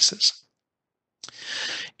mobile devices.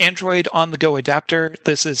 Android on-the-go adapter.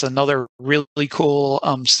 This is another really cool,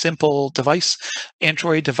 simple device.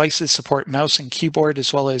 Android devices support mouse and keyboard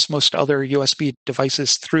as well as most other USB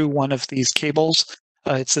devices through one of these cables.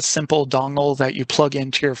 It's a simple dongle that you plug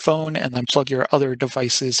into your phone and then plug your other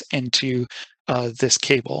devices into this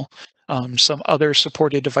cable. Some other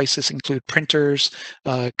supported devices include printers,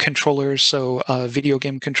 controllers, so a video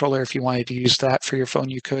game controller, if you wanted to use that for your phone,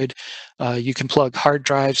 you could. You can plug hard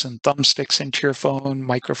drives and thumbsticks into your phone,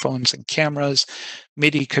 microphones and cameras,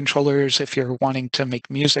 MIDI controllers if you're wanting to make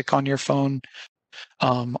music on your phone,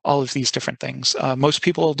 all of these different things. Most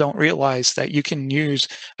people don't realize that you can use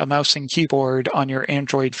a mouse and keyboard on your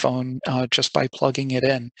Android phone just by plugging it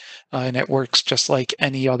in, and it works just like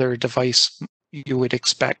any other device you would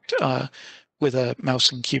expect with a mouse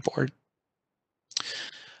and keyboard.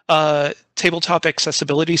 Tabletop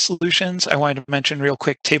accessibility solutions. I wanted to mention real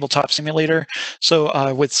quick Tabletop Simulator.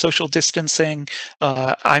 So with social distancing,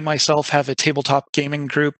 I myself have a tabletop gaming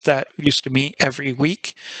group that used to meet every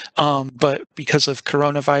week. But because of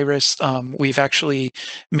coronavirus, we've actually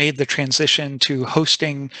made the transition to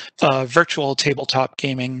hosting virtual tabletop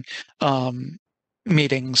gaming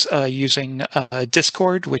meetings using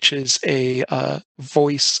Discord, which is a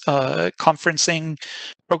voice conferencing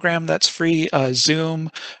program that's free,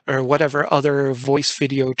 Zoom, or whatever other voice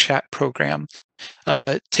video chat program.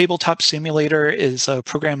 Tabletop Simulator is a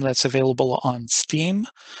program that's available on Steam,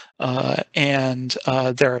 and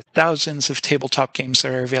there are thousands of tabletop games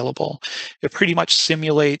that are available. It pretty much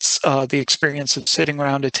simulates the experience of sitting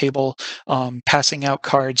around a table, passing out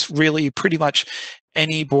cards, really pretty much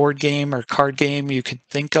any board game or card game you could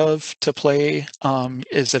think of to play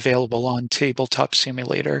is available on Tabletop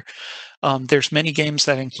Simulator. There's many games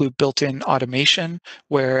that include built-in automation,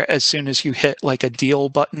 where as soon as you hit like a deal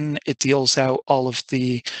button, it deals out all of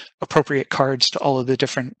the appropriate cards to all of the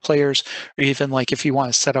different players. Or even like if you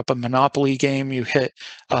want to set up a Monopoly game, you hit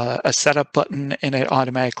a setup button and it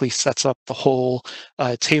automatically sets up the whole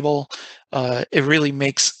table. It really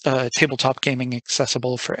makes tabletop gaming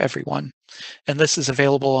accessible for everyone. And this is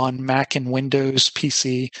available on Mac and Windows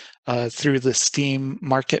PC through the Steam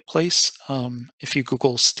Marketplace. If you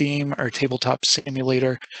Google Steam or Tabletop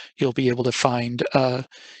Simulator, you'll be able to find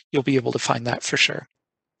that for sure.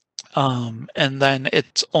 And then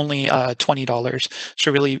it's only $20.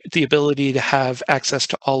 So really, the ability to have access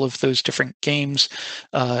to all of those different games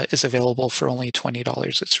is available for only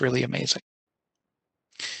 $20. It's really amazing.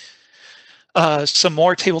 Some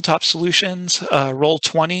more tabletop solutions.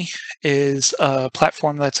 Roll20 is a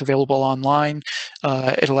platform that's available online.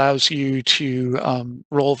 It allows you to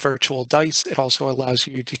roll virtual dice. It also allows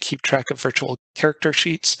you to keep track of virtual character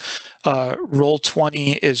sheets.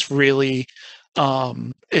 Roll20 is really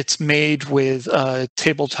it's made with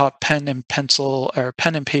tabletop pen and pencil or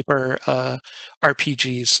pen and paper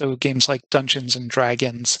RPGs. So games like Dungeons and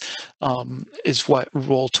Dragons is what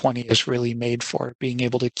Roll20 is really made for. Being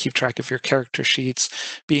able to keep track of your character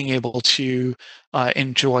sheets, being able to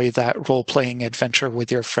enjoy that role-playing adventure with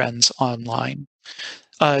your friends online.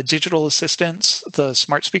 Digital assistants, the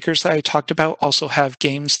smart speakers that I talked about, also have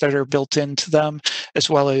games that are built into them,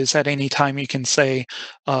 as well as at any time you can say,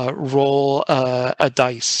 roll a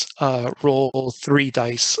dice, roll 3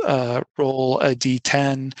 dice, roll a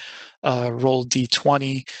d10, roll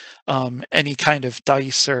D20, any kind of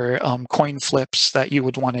dice or coin flips that you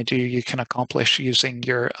would want to do, you can accomplish using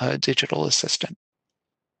your digital assistant.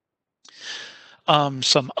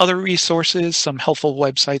 Some other resources, some helpful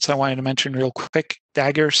websites I wanted to mention real quick.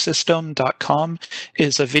 Daggersystem.com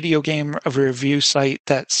is a video game review site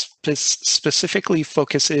that specifically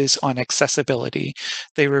focuses on accessibility.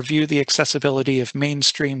 They review the accessibility of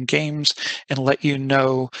mainstream games and let you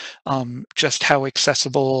know just how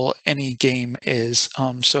accessible any game is.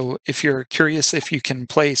 So if you're curious if you can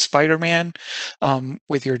play Spider-Man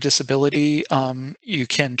with your disability, you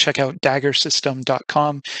can check out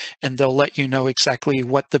daggersystem.com, and they'll let you know exactly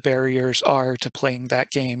what the barriers are to playing that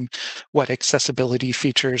game, what accessibility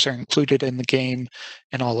features are included in the game,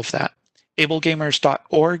 and all of that.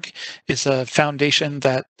 ablegamers.org is a foundation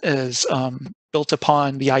that is built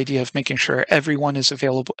upon the idea of making sure everyone is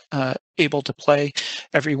able to play,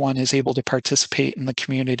 everyone is able to participate in the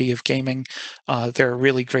community of gaming. They're a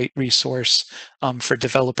really great resource for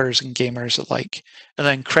developers and gamers alike. And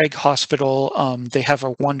then Craig Hospital, they have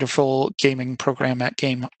a wonderful gaming program at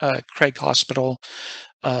Craig Hospital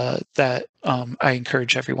that I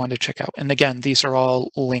encourage everyone to check out. And again, these are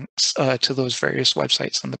all links to those various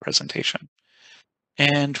websites in the presentation.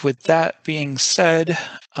 And with that being said,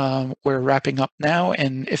 we're wrapping up now.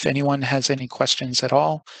 And if anyone has any questions at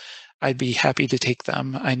all, I'd be happy to take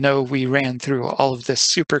them. I know we ran through all of this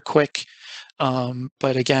super quick,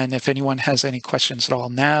 but again, if anyone has any questions at all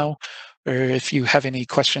now, or if you have any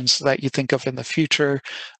questions that you think of in the future,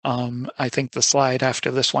 I think the slide after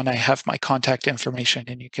this one, I have my contact information,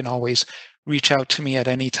 and you can always reach out to me at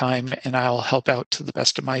any time, and I'll help out to the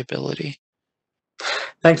best of my ability.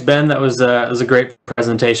 Thanks, Ben. That was a great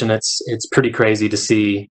presentation. It's pretty crazy to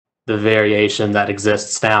see the variation that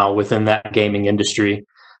exists now within that gaming industry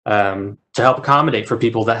to help accommodate for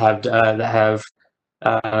people that have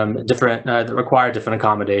different that require different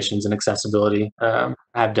accommodations and accessibility,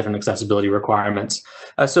 have different accessibility requirements.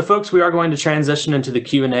 So folks, we are going to transition into the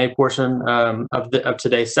Q&A portion of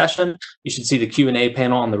today's session. You should see the Q&A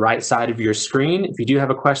panel on the right side of your screen. If you do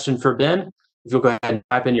have a question for Ben, if you'll go ahead and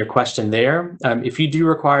type in your question there. If you do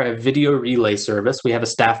require a video relay service, we have a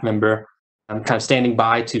staff member kind of standing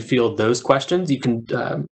by to field those questions. You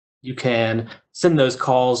can send those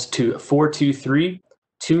calls to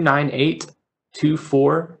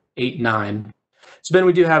 423-298-2489. So Ben,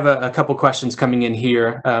 we do have a couple questions coming in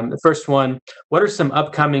here. The first one: what are some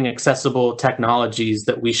upcoming accessible technologies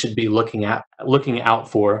that we should be looking out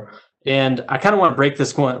for? And I kind of want to break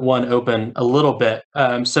this one open a little bit.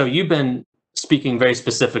 So you've been speaking very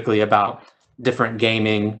specifically about different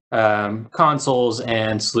gaming consoles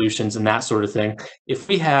and solutions and that sort of thing. If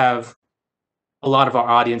we have a lot of our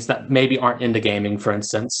audience that maybe aren't into gaming, for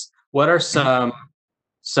instance, what are some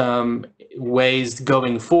ways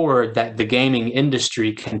going forward that the gaming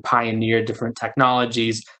industry can pioneer different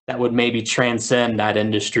technologies that would maybe transcend that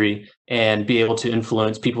industry and be able to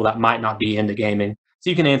influence people that might not be into gaming? So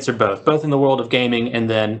you can answer both in the world of gaming and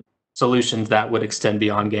then solutions that would extend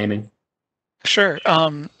beyond gaming. Sure.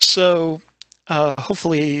 So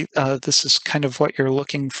hopefully this is kind of what you're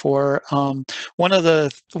looking for. One of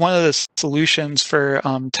the solutions for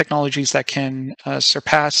technologies that can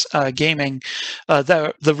surpass gaming,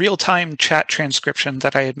 the real-time chat transcription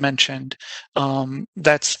that I had mentioned,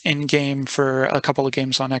 that's in game for a couple of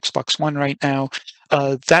games on Xbox One right now.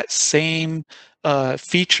 That same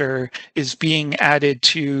feature is being added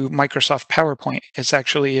to Microsoft PowerPoint. It's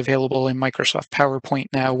actually available in Microsoft PowerPoint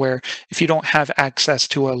now, where if you don't have access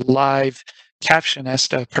to a live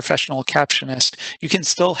captionist, a professional captionist, you can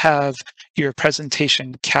still have your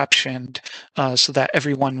presentation captioned so that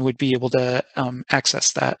everyone would be able to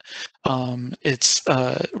access that. It's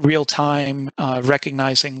real-time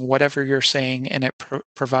recognizing whatever you're saying, and it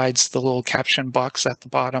provides the little caption box at the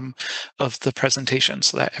bottom of the presentation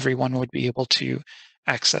so that everyone would be able to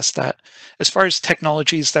access that. As far as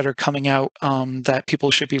technologies that are coming out that people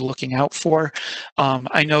should be looking out for,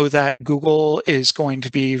 I know that Google is going to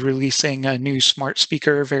be releasing a new smart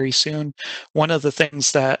speaker very soon. One of the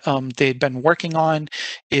things that they've been working on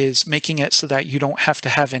is making it so that you don't have to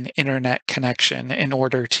have an internet connection in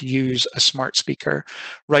order to use a smart speaker.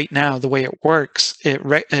 Right now, the way it works, it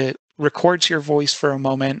records your voice for a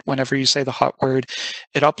moment whenever you say the hot word.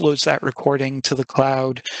 It uploads that recording to the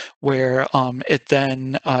cloud, where it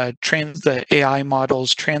then the AI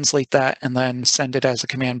models translate that and then send it as a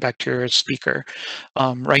command back to your speaker.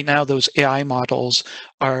 Right now, those AI models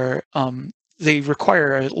are they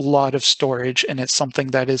require a lot of storage, and it's something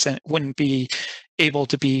that wouldn't be able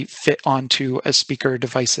to be fit onto a speaker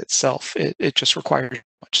device itself. It just requires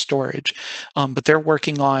much storage. But they're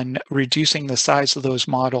working on reducing the size of those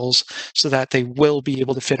models so that they will be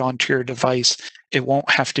able to fit onto your device. It won't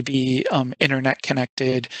have to be internet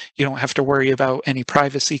connected. You don't have to worry about any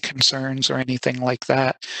privacy concerns or anything like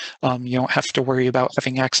that. You don't have to worry about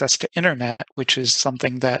having access to internet, which is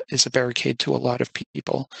something that is a barricade to a lot of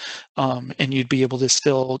people. And you'd be able to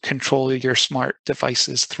still control your smart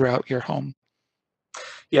devices throughout your home.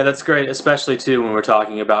 Yeah, that's great, especially too when we're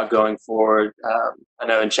talking about going forward. I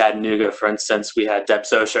know in Chattanooga, for instance, we had Deb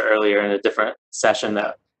Sosha earlier in a different session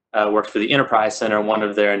that worked for the Enterprise Center. One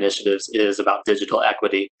of their initiatives is about digital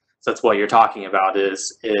equity. So that's what you're talking about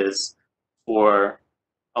is for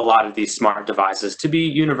a lot of these smart devices to be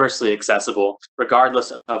universally accessible,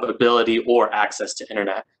 regardless of ability or access to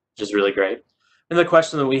internet, which is really great. And the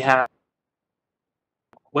question that we have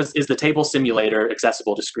is the table simulator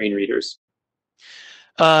accessible to screen readers?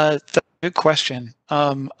 That's a good question.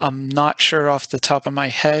 I'm not sure off the top of my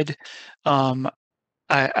head.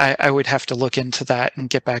 I would have to look into that and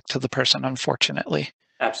get back to the person, unfortunately.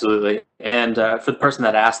 Absolutely. And for the person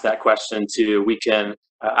that asked that question too, we can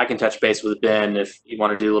I can touch base with Ben if you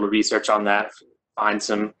want to do a little research on that, find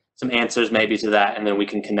some answers maybe to that, and then we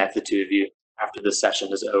can connect the two of you after this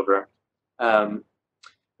session is over.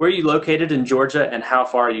 Where are you located in Georgia, and how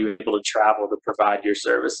far are you able to travel to provide your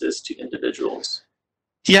services to individuals?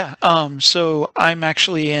 Yeah, so I'm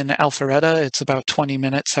actually in Alpharetta. It's about 20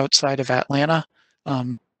 minutes outside of Atlanta,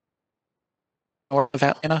 north of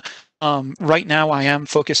Atlanta. Right now, I am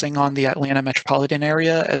focusing on the Atlanta metropolitan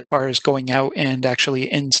area as far as going out and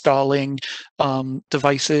actually installing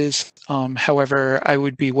devices. However, I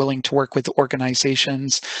would be willing to work with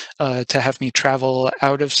organizations to have me travel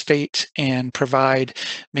out of state and provide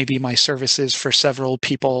maybe my services for several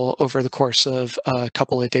people over the course of a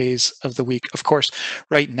couple of days of the week. Of course,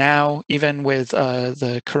 right now, even with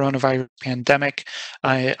the coronavirus pandemic,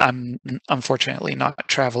 I'm unfortunately not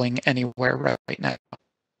traveling anywhere right now.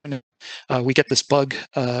 We get this bug,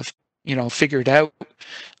 figured out.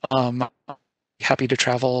 Happy to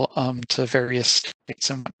travel to various states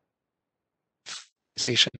and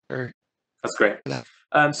stations. That's great.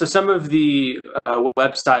 So some of the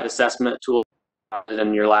website assessment tools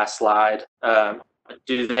in your last slide,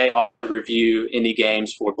 do they also review any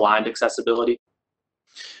games for blind accessibility?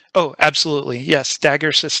 Oh, absolutely. Yes.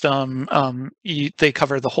 Dagger system, they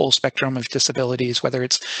cover the whole spectrum of disabilities, whether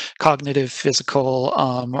it's cognitive, physical,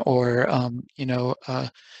 or,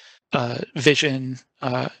 vision,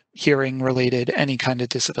 hearing related, any kind of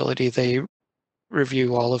disability. They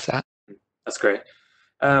review all of that. That's great.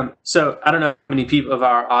 So I don't know how many people of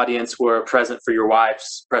our audience were present for your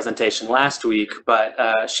wife's presentation last week, but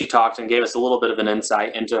she talked and gave us a little bit of an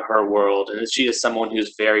insight into her world. And she is someone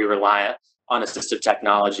who's very reliant on assistive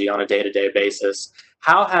technology on a day-to-day basis.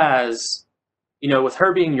 How has, with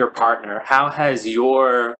her being your partner, how has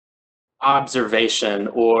your observation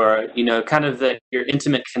or, kind of your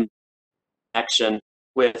intimate connection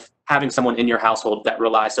with having someone in your household that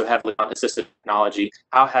relies so heavily on assistive technology,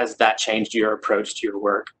 how has that changed your approach to your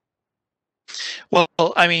work? Well,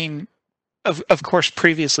 I mean, of course,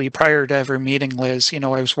 previously, prior to ever meeting Liz, I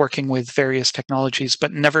was working with various technologies,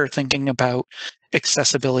 but never thinking about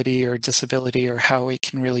accessibility or disability or how it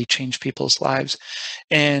can really change people's lives.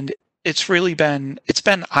 And it's been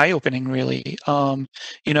eye-opening, really.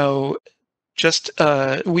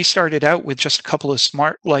 We started out with just a couple of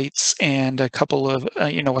smart lights and a couple of,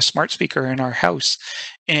 a smart speaker in our house.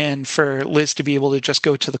 And for Liz to be able to just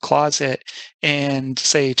go to the closet and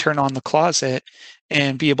say, turn on the closet,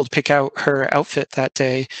 and be able to pick out her outfit that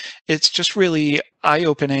day, it's just really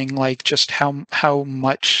eye-opening, like just how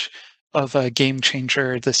much of a game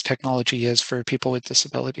changer this technology is for people with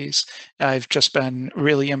disabilities. I've just been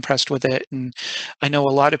really impressed with it. And I know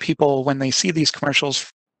a lot of people, when they see these commercials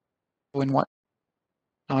and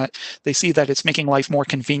they see that it's making life more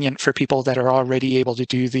convenient for people that are already able to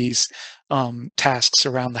do these tasks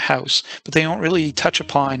around the house, but they don't really touch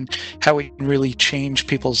upon how it can really change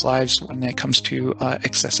people's lives when it comes to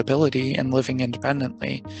accessibility and living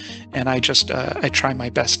independently. And I try my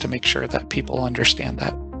best to make sure that people understand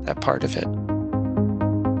that part of it.